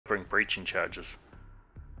bring breaching charges.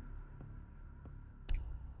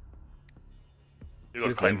 You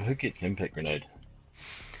got claim. Who gets impact grenade?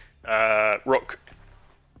 Rook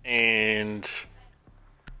and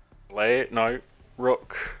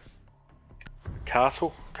Rook.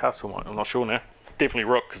 Castle might. I'm not sure now. Definitely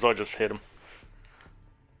Rook because I just had him.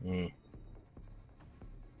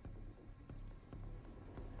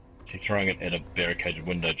 So throwing it at a barricaded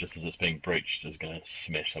window just as it's being breached is going to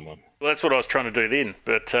smash someone. Well, that's what I was trying to do then,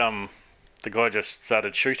 but the guy just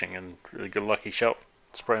started shooting and really got a lucky shot.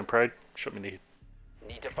 Spray and prayed, shot me in the head.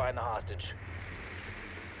 Need to find the hostage.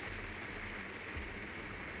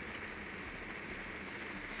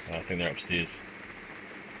 I think they're upstairs.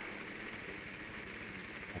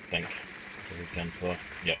 I think. We've done for.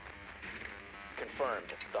 Yep.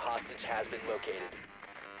 Confirmed. The hostage has been located.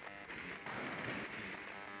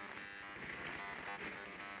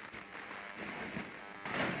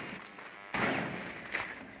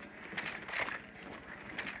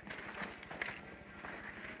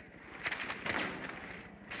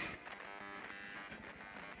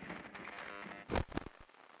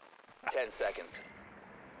 Ten seconds.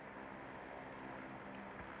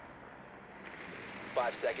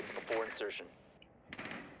 5 seconds before insertion.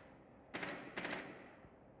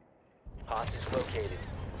 Hostage located.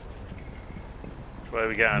 Where are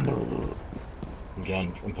we going?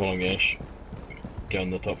 I'm pulling Ash. Go on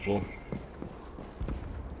the top floor.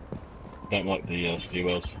 Don't like the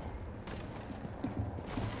stairwells.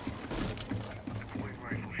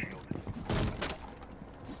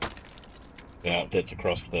 Yeah, that's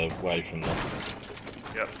across the way from the...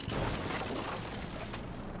 Yep.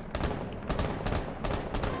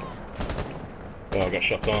 Oh, I got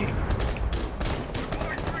shots on.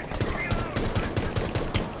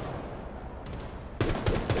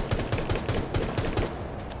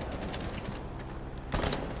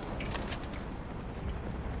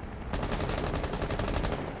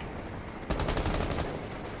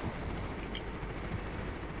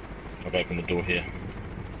 I've opened the door here.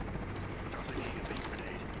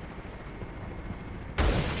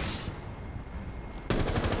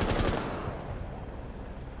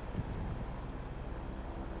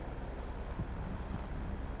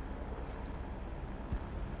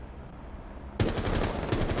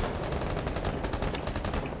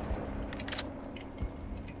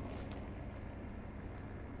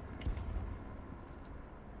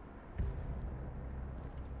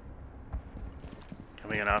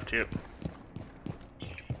 Coming in after you.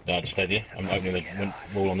 No, just stay there. I'm opening the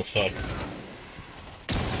wall on the side.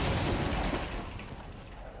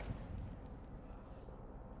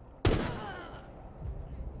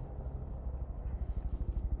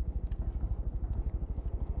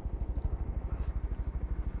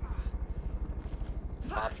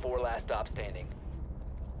 Op 4 last stop standing.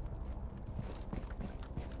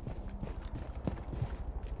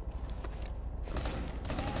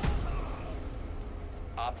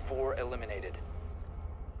 Op 4 eliminated.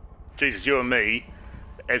 Jesus, you and me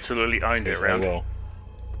absolutely owned that round. Well,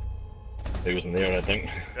 he wasn't there, I don't think.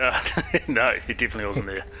 No, he definitely wasn't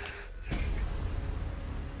there.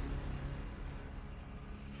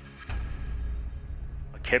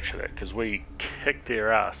 I captured it because we kicked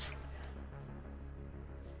their ass.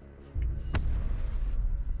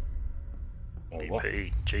 Oh, what?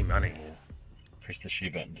 BP, G money. Press the share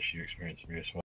button to share experience of US